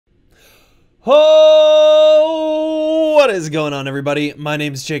Oh, what is going on, everybody? My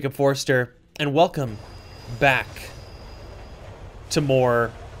name is Jacob Forster, and welcome back to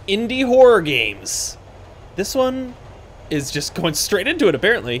more indie horror games. This one is just going straight into it,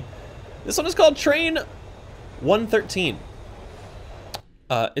 apparently. This one is called Train 113.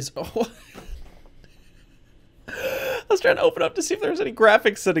 I was trying to open up to see if there was any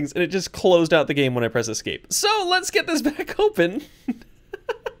graphics settings, and it just closed out the game when I press escape. So let's get this back open.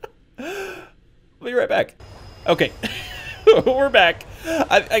 I'll be right back. Okay, we're back.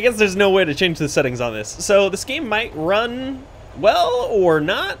 I guess there's no way to change the settings on this. So this game might run well or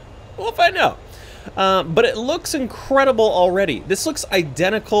not. We'll find out. But it looks incredible already. This looks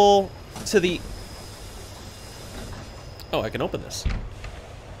identical to the... Oh, I can open this.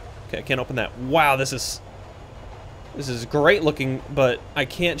 Okay, I can't open that. Wow, this is great looking, but I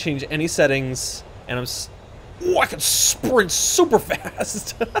can't change any settings, and oh, I can sprint super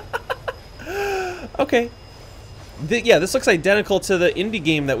fast. Okay. Yeah, this looks identical to the indie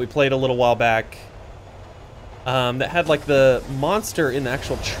game that we played a little while back. That had like the monster in the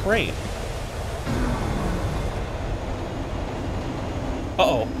actual train.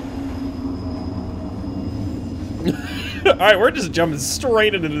 Uh-oh. Alright, we're just jumping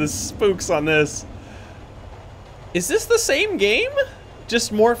straight into the spooks on this. Is this the same game?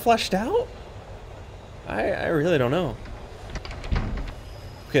 Just more fleshed out? I really don't know.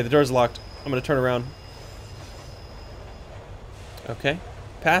 Okay, the door's locked. I'm gonna turn around. Okay.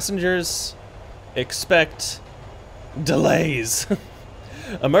 Passengers expect delays.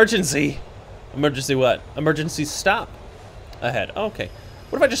 Emergency. Emergency what? Emergency stop ahead. Oh, okay.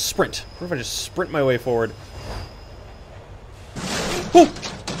 What if I just sprint? What if I just sprint my way forward? Oh!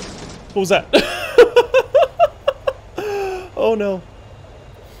 What was that? Oh no.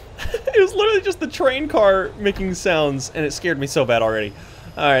 It was literally just the train car making sounds, and it scared me so bad already.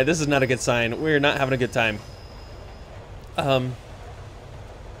 Alright, this is not a good sign. We're not having a good time. Got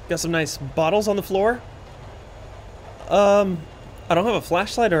some nice bottles on the floor. I don't have a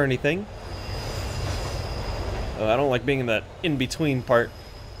flashlight or anything. Oh, I don't like being in that in-between part.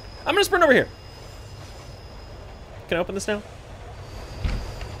 I'm gonna sprint over here. Can I open this now?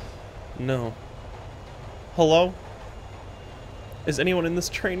 No. Hello? Is anyone in this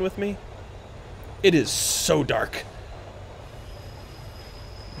train with me? It is so dark.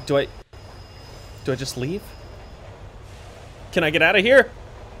 Do I just leave? Can I get out of here?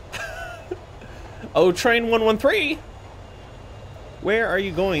 Oh, train 113. Where are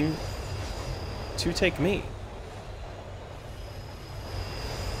you going to take me?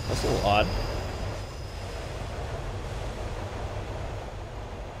 That's a little odd.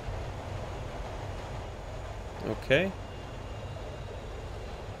 Okay.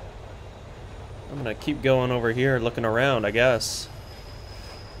 I'm gonna keep going over here looking around, I guess.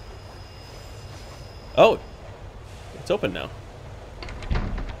 Oh! It's open now.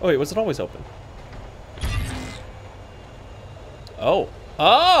 Oh wait, was it always open? Oh!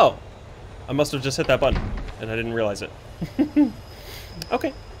 Oh! I must have just hit that button, and I didn't realize it.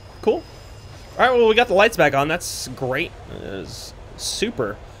 Okay, cool. Alright, well we got the lights back on, that's great. It's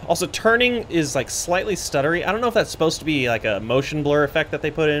super. Also, turning is like slightly stuttery. I don't know if that's supposed to be like a motion blur effect that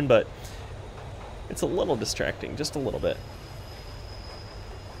they put in, but it's a little distracting, just a little bit.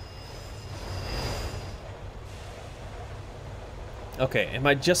 Okay, am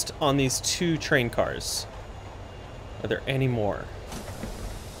I just on these two train cars? Are there any more?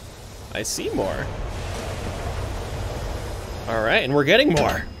 I see more. Alright, and we're getting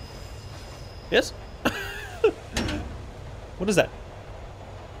more. Yes? What is that?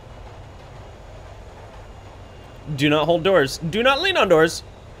 Do not hold doors. Do not lean on doors.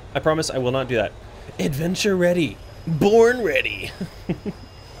 I promise I will not do that. Adventure ready. Born ready.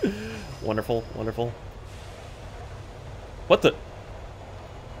 Wonderful, wonderful. What the?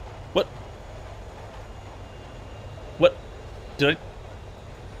 What? What? Did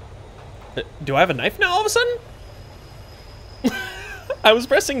I? Do I have a knife now all of a sudden? I was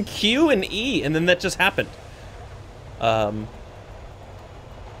pressing Q and E and then that just happened. I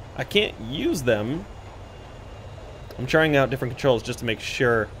can't use them. I'm trying out different controls just to make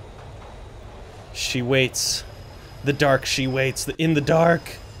sure. She waits. The dark, she waits. In the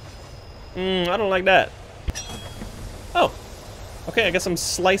dark. I don't like that. Oh. Okay, I guess I'm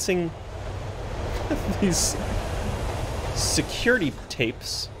slicing these security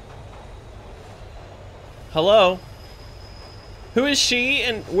tapes. Hello? Who is she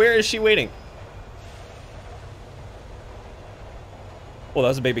and where is she waiting? Well, that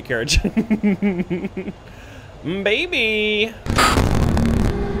was a baby carriage. Baby!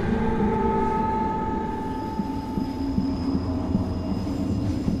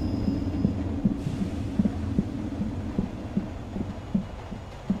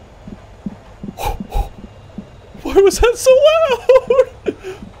 Why was that so loud?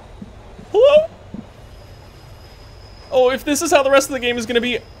 Hello? Oh, if this is how the rest of the game is gonna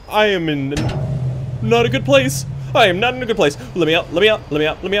be, I am in not a good place. I am not in a good place. Let me out, let me out, let me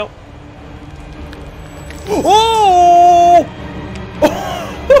out, let me out. Oh!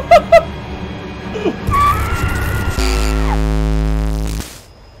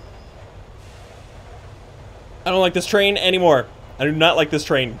 I don't like this train anymore. I do not like this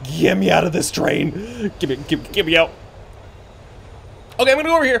train. Get me out of this train. Get me out. Okay, I'm gonna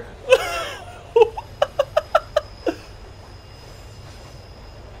go over here.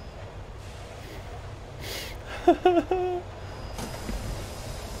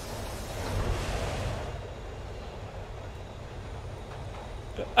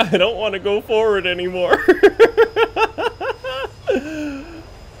 I don't want to go forward anymore.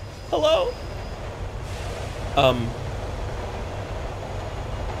 Hello?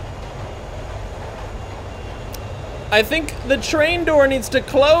 I think the train door needs to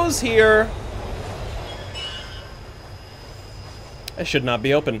close here. It should not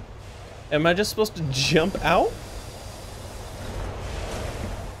be open. Am I just supposed to jump out?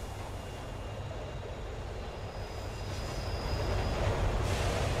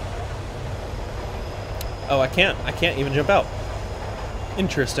 Oh, I can't even jump out.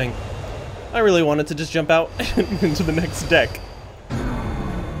 Interesting. I really wanted to just jump out into the next deck.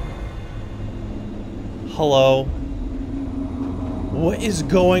 Hello? What is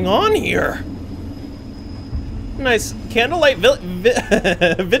going on here? Nice candlelight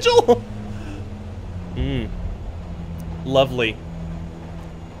vigil? Lovely.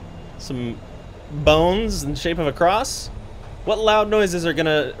 Some bones in the shape of a cross? What loud noises are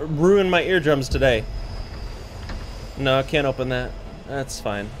gonna ruin my eardrums today? No, I can't open that. That's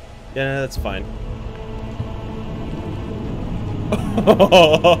fine. Yeah, that's fine.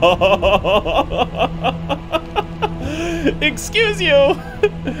 Excuse you!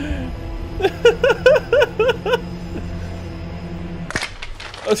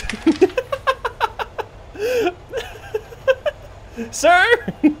 Sir!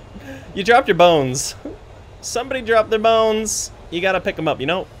 You dropped your bones. Somebody dropped their bones. You gotta pick them up, you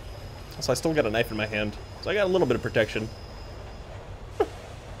know? So I still got a knife in my hand. So I got a little bit of protection.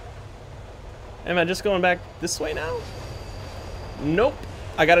 Am I just going back this way now? Nope.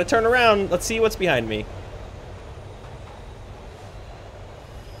 I gotta turn around. Let's see what's behind me.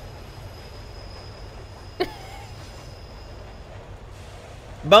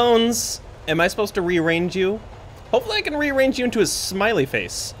 Bones! Am I supposed to rearrange you? Hopefully I can rearrange you into a smiley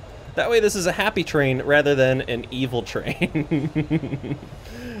face. That way this is a happy train rather than an evil train.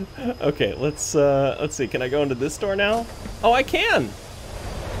 Okay, let's see. Can I go into this door now? Oh, I can!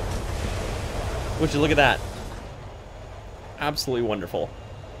 Would you look at that? Absolutely wonderful.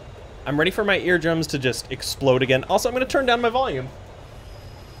 I'm ready for my eardrums to just explode again. Also, I'm going to turn down my volume.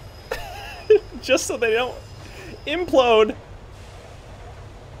 Just so they don't implode.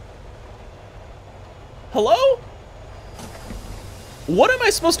 Hello? What am I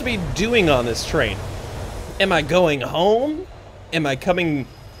supposed to be doing on this train? Am I going home? Am I coming,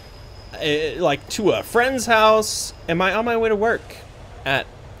 like, to a friend's house? Am I on my way to work at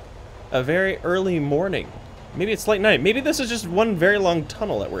a very early morning? Maybe it's late night. Maybe this is just one very long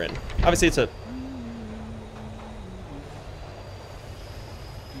tunnel that we're in. Obviously, it's a...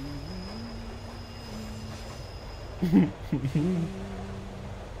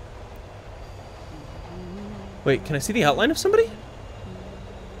 Wait, can I see the outline of somebody?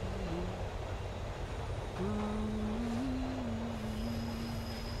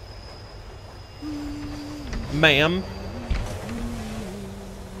 Ma'am.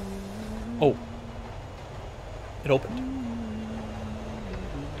 Oh. It opened.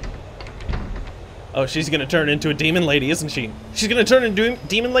 Oh, she's gonna turn into a demon lady, isn't she? She's gonna turn into a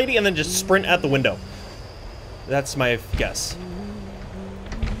demon lady and then just sprint out the window. That's my guess.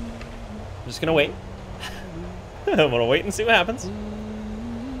 I'm just gonna wait. I'm gonna wait and see what happens.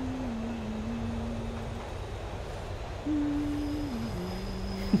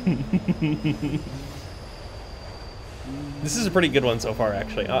 This is a pretty good one so far,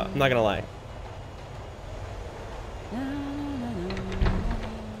 actually. I'm not gonna lie.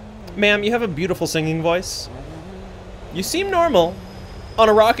 Ma'am, you have a beautiful singing voice. You seem normal on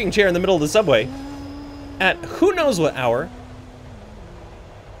a rocking chair in the middle of the subway at who knows what hour.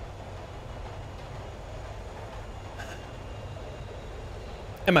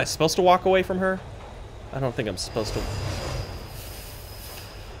 Am I supposed to walk away from her? I don't think I'm supposed to.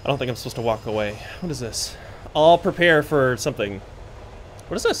 I don't think I'm supposed to walk away. What is this? I'll prepare for something.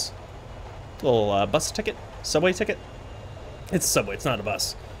 What is this? A little bus ticket? Subway ticket? It's a subway, it's not a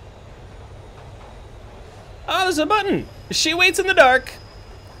bus. Oh, there's a button. She waits in the dark.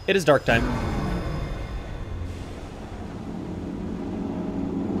 It is dark time.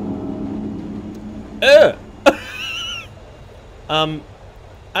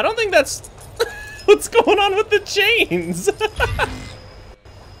 I don't think that's what's going on with the chains.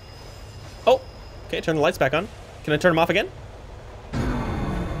 Oh, okay, turn the lights back on. Can I turn them off again?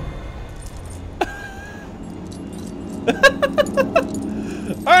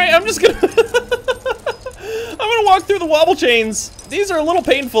 Alright, I'm just gonna I'm gonna walk through the wobble chains. These are a little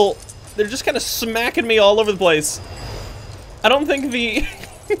painful. They're just kind of smacking me all over the place. I don't think the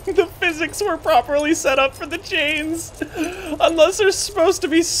the physics were properly set up for the chains. Unless they're supposed to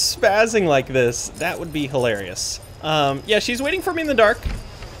be spazzing like this. That would be hilarious. Yeah, she's waiting for me in the dark.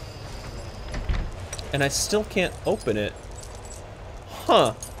 And I still can't open it.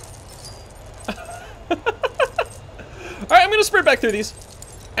 Huh. Alright, I'm gonna sprint back through these.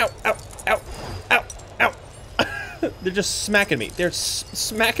 Ow, ow, ow, ow, ow. They're just smacking me. They're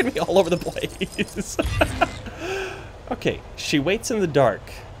smacking me all over the place. Okay, she waits in the dark.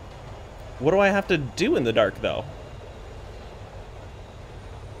 What do I have to do in the dark, though?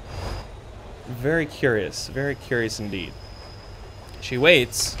 Very curious indeed. She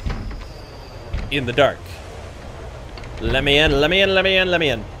waits in the dark. Let me in, let me in, let me in, let me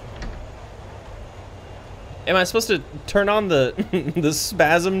in. Am I supposed to turn on the the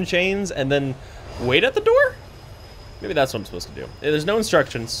spasm chains and then wait at the door? Maybe that's what I'm supposed to do. There's no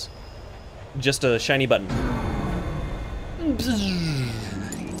instructions, just a shiny button.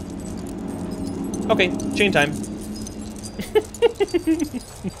 Okay, chain time.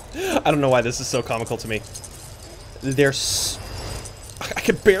 I don't know why this is so comical to me. I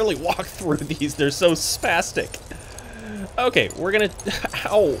could barely walk through these. They're so spastic. Okay, we're gonna...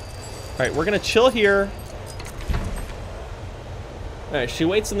 Ow. Alright, we're gonna chill here. Alright, she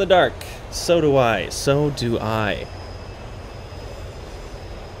waits in the dark. So do I. So do I.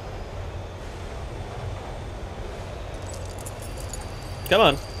 Come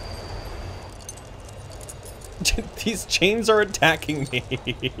on. These chains are attacking me.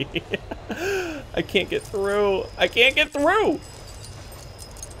 I can't get through. I can't get through.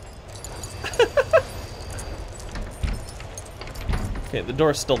 Okay, the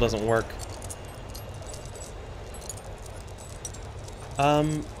door still doesn't work.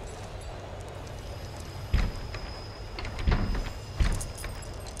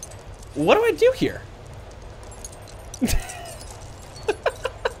 What do I do here?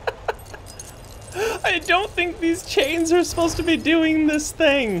 I don't think these chains are supposed to be doing this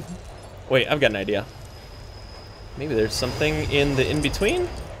thing. Wait, I've got an idea. Maybe there's something in the in-between?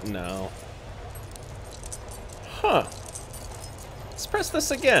 No. Huh. Let's press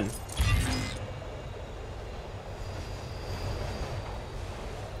this again.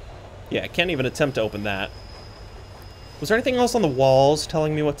 Yeah, I can't even attempt to open that. Was there anything else on the walls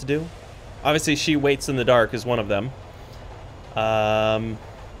telling me what to do? Obviously, she waits in the dark is one of them.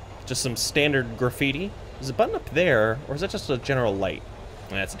 Just some standard graffiti. Is a button up there, or is that just a general light?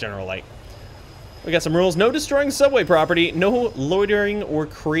 That's a general light. We got some rules. No destroying subway property. No loitering or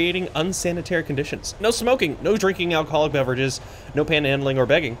creating unsanitary conditions. No smoking. No drinking alcoholic beverages. No panhandling or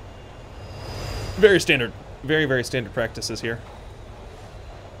begging. Very standard. Very, very standard practices here.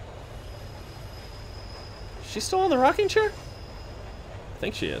 She's still on the rocking chair? I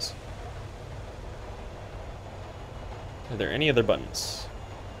think she is. Are there any other buttons?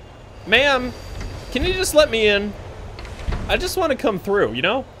 Ma'am, can you just let me in? I just want to come through, you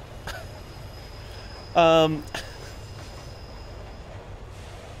know?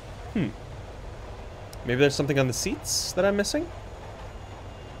 Maybe there's something on the seats that I'm missing?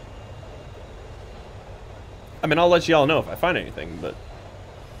 I mean, I'll let y'all know if I find anything, but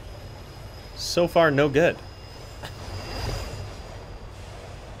so far, no good.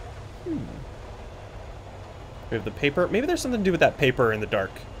 We have the paper. Maybe there's something to do with that paper in the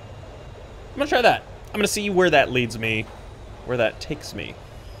dark. I'm gonna try that. I'm gonna see where that leads me, where that takes me.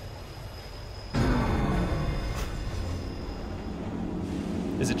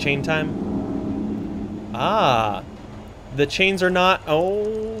 Is it chain time? Ah, the chains are not,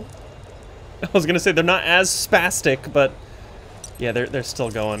 oh. I was gonna say they're not as spastic, but yeah, they're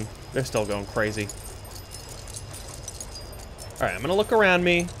still going. They're still going crazy. All right, I'm gonna look around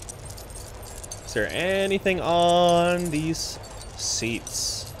me. Is there anything on these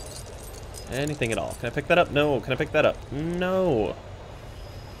seats? Anything at all? Can I pick that up? No. Can I pick that up? No.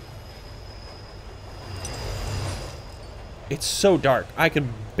 It's so dark. I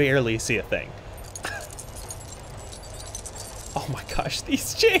can barely see a thing. Oh my gosh,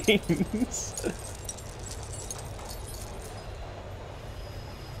 these chains.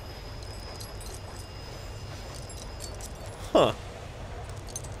 Huh.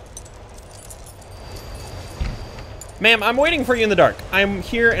 Ma'am, I'm waiting for you in the dark. I'm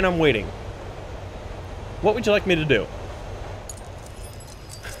here and I'm waiting. What would you like me to do?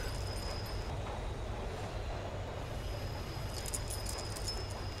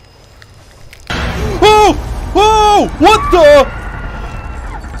 Oh! Whoa! What the?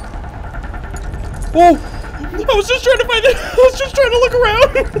 Whoa! I was just trying to find it. I was just trying to look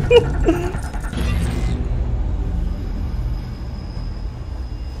around.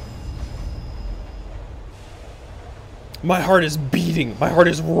 My heart is beating. My heart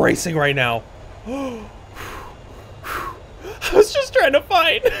is racing right now. I was just trying to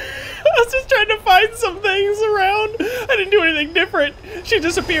find. I was just trying to find some things around. I didn't do anything different. She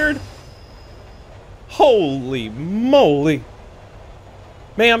disappeared. Holy moly.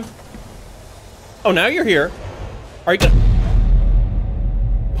 Ma'am. Oh, now you're here. Are you gonna...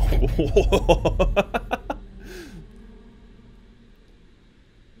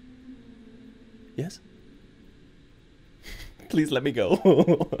 Yes? Please let me go.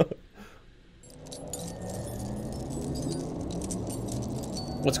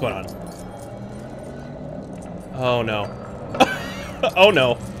 What's going on? Oh no. Oh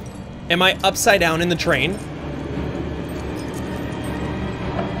no. Am I upside down in the train?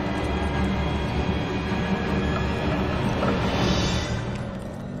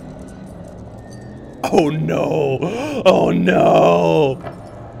 Oh no. Oh no.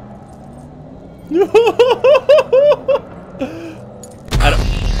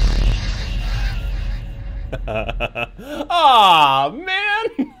 Aw, man!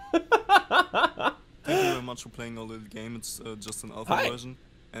 Thank you very much for playing our little game. It's just an alpha version.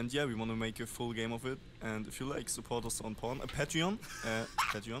 And yeah, we want to make a full game of it. And if you like, support us on Patreon.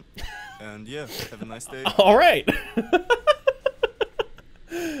 Patreon. And yeah, have a nice day. All right.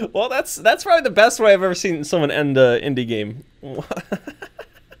 Well, that's probably the best way I've ever seen someone end an indie game. All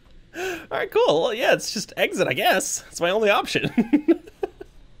right, cool. Well, yeah, it's just exit, I guess. It's my only option.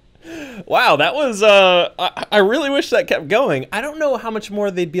 Wow, that was, I really wish that kept going. I don't know how much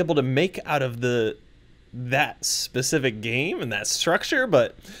more they'd be able to make out of that specific game and that structure,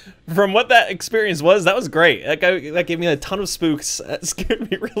 but from what that experience was, that was great. That gave me a ton of spooks. That scared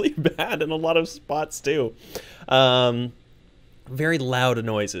me really bad in a lot of spots, too. Very loud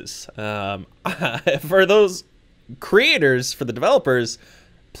noises. For those creators, for the developers,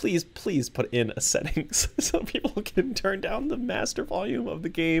 please put in a settings so people can turn down the master volume of the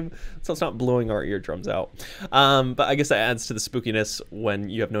game so it's not blowing our eardrums out. But I guess that adds to the spookiness when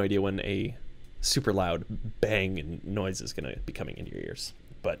you have no idea when a super loud bang and noise is going to be coming into your ears.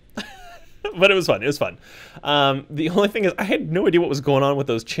 But but it was fun. It was fun. The only thing is I had no idea what was going on with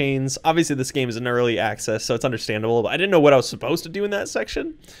those chains. Obviously this game is in early access, so it's understandable, but I didn't know what I was supposed to do in that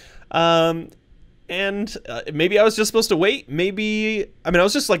section. And maybe I was just supposed to wait. Maybe, I mean, I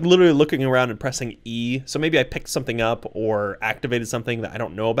was just like literally looking around and pressing E. So maybe I picked something up or activated something that I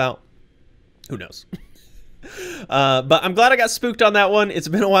don't know about. Who knows? But I'm glad I got spooked on that one. It's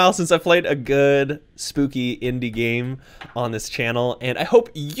been a while since I played a good spooky indie game on this channel. And I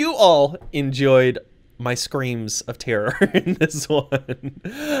hope you all enjoyed my screams of terror in this one.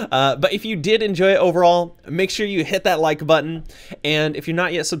 But if you did enjoy it overall, make sure you hit that like button. And if you're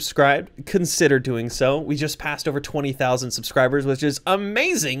not yet subscribed, consider doing so. We just passed over 20,000 subscribers, which is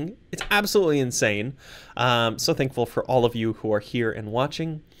amazing. It's absolutely insane. So thankful for all of you who are here and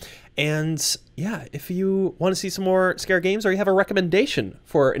watching. And yeah, if you want to see some more scare games or you have a recommendation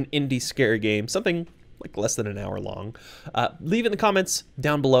for an indie scare game, something like less than an hour long, leave in the comments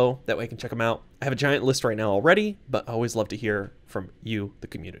down below. That way I can check them out. I have a giant list right now already, but I always love to hear from you, the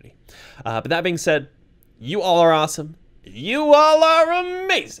community. But that being said, you all are awesome. You all are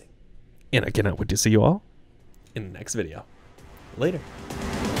amazing. And I cannot wait to see you all in the next video. Later.